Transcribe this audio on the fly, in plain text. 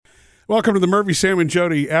Welcome to the Murphy, Sam, and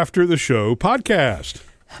Jody After the Show podcast.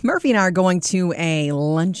 Murphy and I are going to a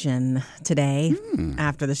luncheon today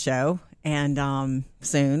after the show, and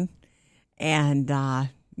soon. And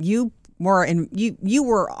you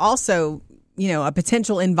were also, a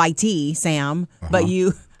potential invitee, Sam. But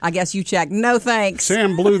I guess you checked. No thanks.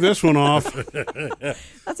 Sam blew this one off.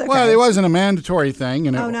 That's okay. Well, it wasn't a mandatory thing,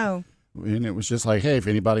 and no. it was just like, hey, if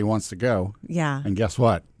anybody wants to go. Yeah. And guess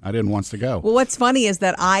what? I didn't want to go. Well, what's funny is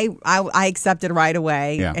that I accepted right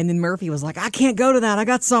away, and then Murphy was like, I can't go to that. I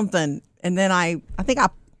got something. And then I think I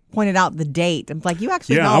pointed out the date. I'm like, you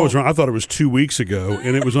actually know. I was wrong. I thought it was 2 weeks ago,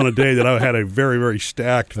 and it was on a day that I had a very, very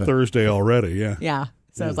stacked Thursday already. Yeah. Yeah.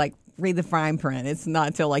 So it's like, read the fine print. It's not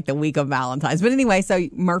until like the week of Valentine's. But anyway, so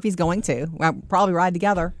Murphy's going to. We'll probably ride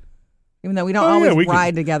together. Even though we don't always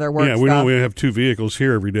ride together. We don't have two vehicles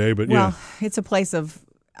here every day, but well, it's a place of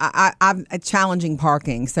I'm a challenging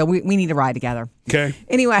parking, so we need to ride together. Okay.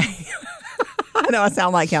 Anyway, I know I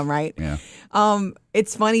sound like him, right? Yeah.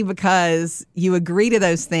 It's funny because you agree to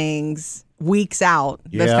those things weeks out,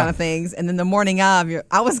 those kind of things, and then the morning of,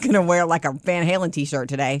 I was going to wear like a Van Halen t-shirt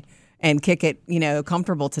today and kick it,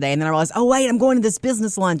 comfortable today. And then I realized, oh, wait, I'm going to this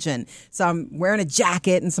business luncheon. So I'm wearing a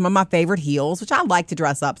jacket and some of my favorite heels, which I like to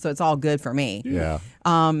dress up, so it's all good for me. Yeah.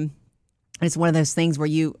 It's one of those things where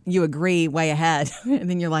you agree way ahead, and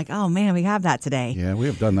then you're like, oh, man, we have that today. Yeah, we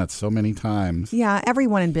have done that so many times. Yeah,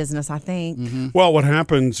 everyone in business, I think. Mm-hmm. Well, what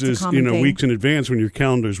happens is, thing. weeks in advance when your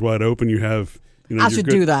calendar's wide open, you have... I should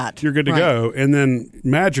do that. You're good to go, and then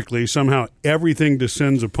magically, somehow, everything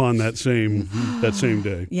descends upon that same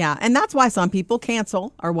day. Yeah, and that's why some people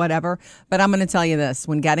cancel or whatever. But I'm going to tell you this: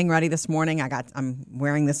 when getting ready this morning, I'm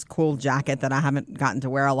wearing this cool jacket that I haven't gotten to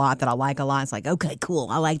wear a lot, that I like a lot. It's like, okay, cool.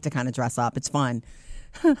 I like to kind of dress up. It's fun.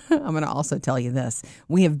 I'm going to also tell you this: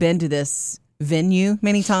 we have been to this venue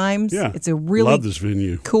many times. Yeah, it's a really love this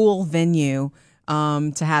venue. Cool venue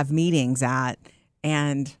to have meetings at,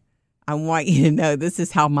 and I want you to know this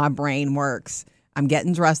is how my brain works. I'm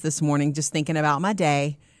getting dressed this morning, just thinking about my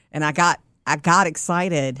day, and I got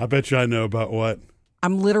excited. I bet you I know about what.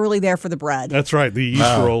 I'm literally there for the bread. That's right, the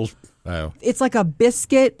yeast rolls. Oh. It's like a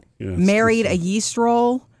biscuit married a yeast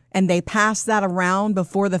roll, and they pass that around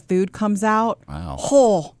before the food comes out. Wow.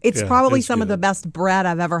 Oh, it's probably it's some good. of the best bread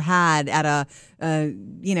I've ever had at a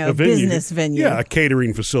venue. business venue. Yeah, a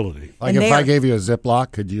catering facility. Like if I gave you a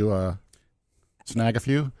Ziploc, could you snag a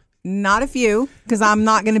few? Not a few, because I'm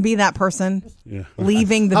not going to be that person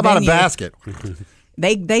leaving the How about venue. a basket?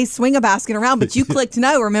 They swing a basket around, but you clicked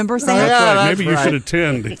no, remember, Sam? That's right. that's Maybe you right. should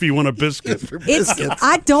attend if you want a biscuit.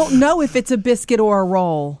 I don't know if it's a biscuit or a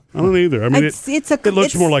roll. I don't either. I mean, it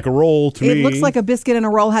looks more like a roll to me. It looks like a biscuit and a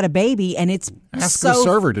roll had a baby, and it's Ask the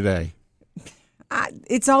server today.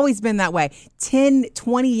 It's always been that way. 10,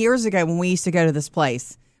 20 years ago when we used to go to this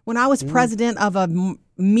place, when I was president of a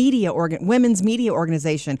women's media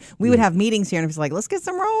organization, we would have meetings here, and it was like, let's get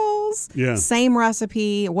some rolls. Yeah. Same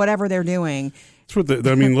recipe, whatever they're doing. That's what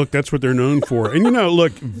look, that's what they're known for. And,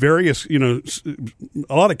 look, various, a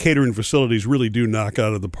lot of catering facilities really do knock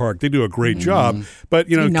out of the park. They do a great job. But,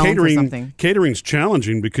 catering's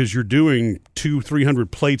challenging because you're doing 200-300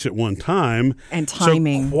 plates at one time. And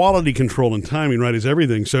timing. So quality control and timing, right, is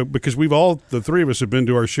everything. So because the three of us have been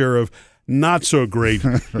to our share of not so great,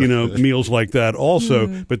 meals like that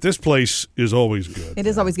also. But this place is always good. It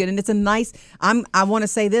is always good. And it's a nice, I want to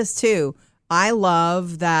say this too. I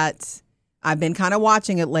love that I've been kind of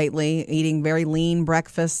watching it lately, eating very lean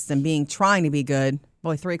breakfasts and trying to be good.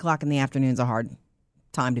 Boy, 3:00 in the afternoon is a hard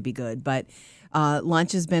time to be good. But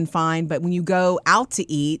lunch has been fine. But when you go out to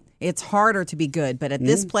eat, it's harder to be good. But at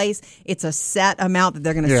this place, it's a set amount that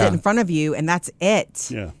they're going to sit in front of you, and that's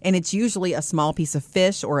it. Yeah. And it's usually a small piece of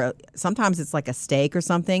fish, or sometimes it's like a steak or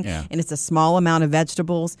something, Yeah. and it's a small amount of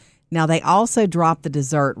vegetables. Now, they also drop the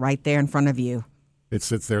dessert right there in front of you. It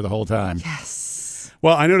sits there the whole time. Yes.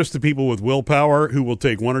 Well, I noticed the people with willpower who will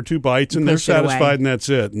take one or two bites and they're Push it away. satisfied and that's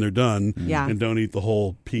it and they're done. Yeah. And don't eat the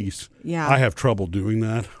whole piece. Yeah. I have trouble doing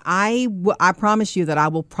that. I promise you that I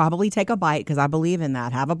will probably take a bite because I believe in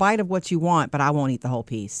that. Have a bite of what you want, but I won't eat the whole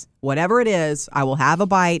piece. Whatever it is, I will have a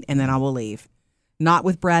bite and then I will leave. Not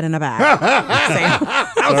with bread in a bag.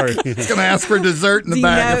 Sorry. It's going to ask for dessert in the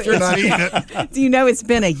bag if you're not eating it. Do you know it's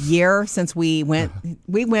been a year since we went?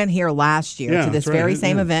 We went here last year to this that's right. very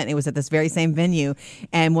same event. It was at this very same venue,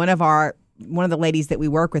 and one of the ladies that we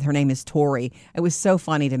work with, her name is Tori. It was so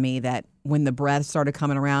funny to me that when the bread started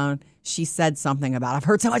coming around, she said something about, I've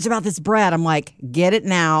heard so much about this bread. I'm like, get it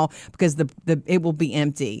now because it will be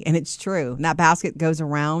empty, and it's true. And that basket goes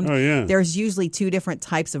around. Oh yeah. There's usually two different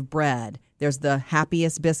types of bread. There's the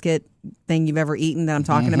happiest biscuit thing you've ever eaten that I'm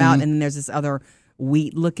talking about, and then there's this other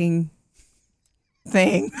wheat-looking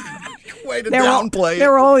thing. Way to downplay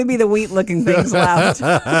There will only be the wheat-looking things left.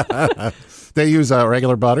 They use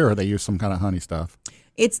regular butter, or they use some kind of honey stuff?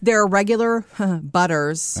 It's their regular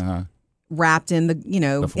butters wrapped in the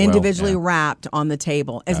foil, individually wrapped on the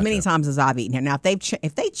table as many times as I've eaten it. Now,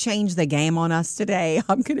 if they change the game on us today,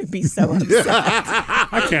 I'm going to be so upset.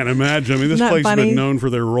 I can't imagine. I mean, this place has been known for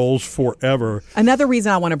their rolls forever. Another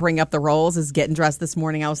reason I want to bring up the rolls is getting dressed this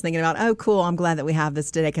morning. I was thinking about, oh, cool, I'm glad that we have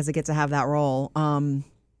this today because I get to have that roll.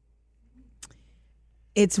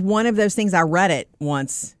 It's one of those things. I read it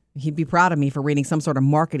once. He'd be proud of me for reading some sort of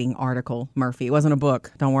marketing article, Murphy. It wasn't a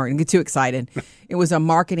book. Don't worry. Don't get too excited. It was a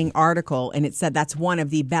marketing article, and it said that's one of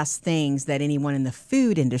the best things that anyone in the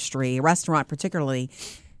food industry, restaurant particularly,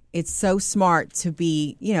 it's so smart to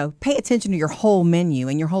be, pay attention to your whole menu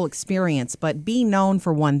and your whole experience, but be known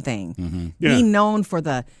for one thing. Mm-hmm. Yeah. Be known for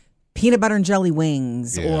the peanut butter and jelly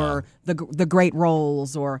wings or the great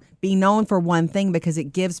rolls, or be known for one thing because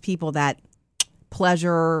it gives people that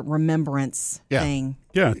pleasure remembrance thing.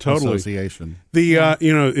 Yeah, totally. Association. The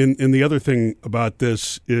and the other thing about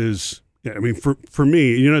this is, I mean, for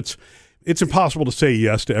me, it's impossible to say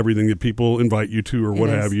yes to everything that people invite you to or what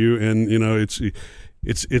have you, and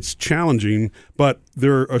it's challenging. But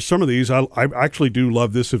there are some of these. I actually do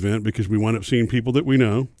love this event because we wind up seeing people that we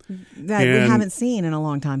know that we haven't seen in a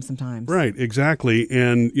long time. Sometimes, right? Exactly,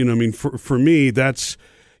 and I mean, for me, that's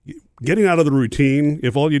getting out of the routine.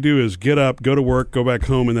 If all you do is get up, go to work, go back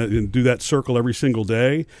home, and do that circle every single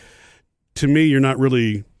day, to me, you're not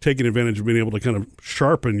really taking advantage of being able to kind of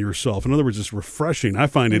sharpen yourself. In other words, it's refreshing. I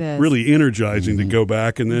find it really energizing to go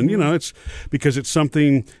back, and then, it's because it's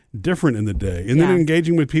something different in the day. And then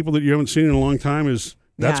engaging with people that you haven't seen in a long time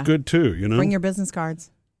that's good too, Bring your business cards.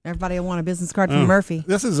 Everybody will want a business card from Murphy.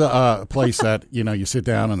 This is a place that, you sit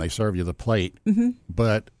down and they serve you the plate,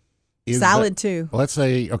 but salad too. Let's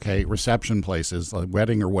say, reception places, like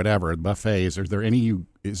wedding or whatever, buffets.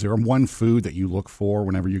 Is there one food that you look for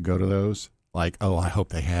whenever you go to those? Like, I hope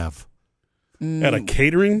they have. At a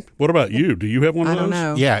catering? What about you? Do you have one of those? I don't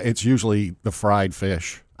know. Yeah, it's usually the fried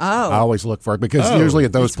fish. Oh. I always look for it because usually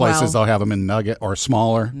at those places they'll have them in nugget or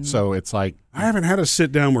smaller. So it's like, I haven't had a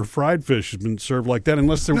sit down where fried fish has been served like that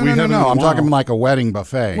unless we have No. I'm talking like a wedding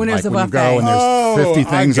buffet. When there's a buffet. You go and there's 50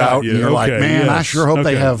 things out, and you're like, man, I sure hope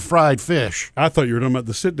they have fried fish. I thought you were talking about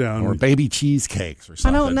the sit down or baby cheesecakes or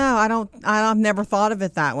something. I don't know. I've never thought of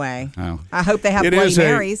it that way. Oh. I hope they have Bloody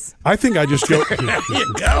Marys. I think I just go. There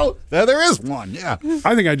you go. There is one. Yeah.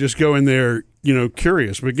 I think I just go in there,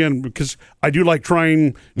 curious. But again, because I do like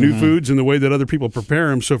trying new foods and the way that other people prepare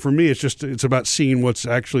them. So for me, it's about seeing what's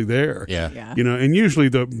actually there. Yeah. And usually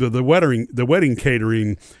the wedding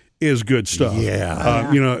catering is good stuff.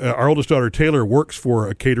 Yeah. Our oldest daughter Taylor works for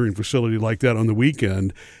a catering facility like that on the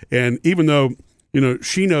weekend, and even though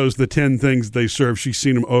she knows the 10 things they serve, she's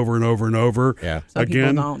seen them over and over and over. Yeah. Some again,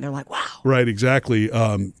 people don't. They're like, wow. Right. Exactly.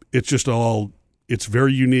 It's just all. It's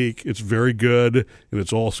very unique. It's very good, and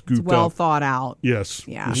it's all scooped up. Well thought out. Yes.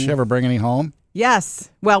 Yeah. Did she ever bring any home? Yes.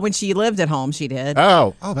 Well, when she lived at home, she did.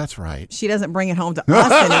 Oh, that's right. She doesn't bring it home to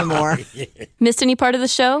us anymore. Missed any part of the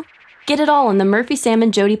show? Get it all on the Murphy, Sam,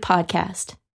 and Jody podcast.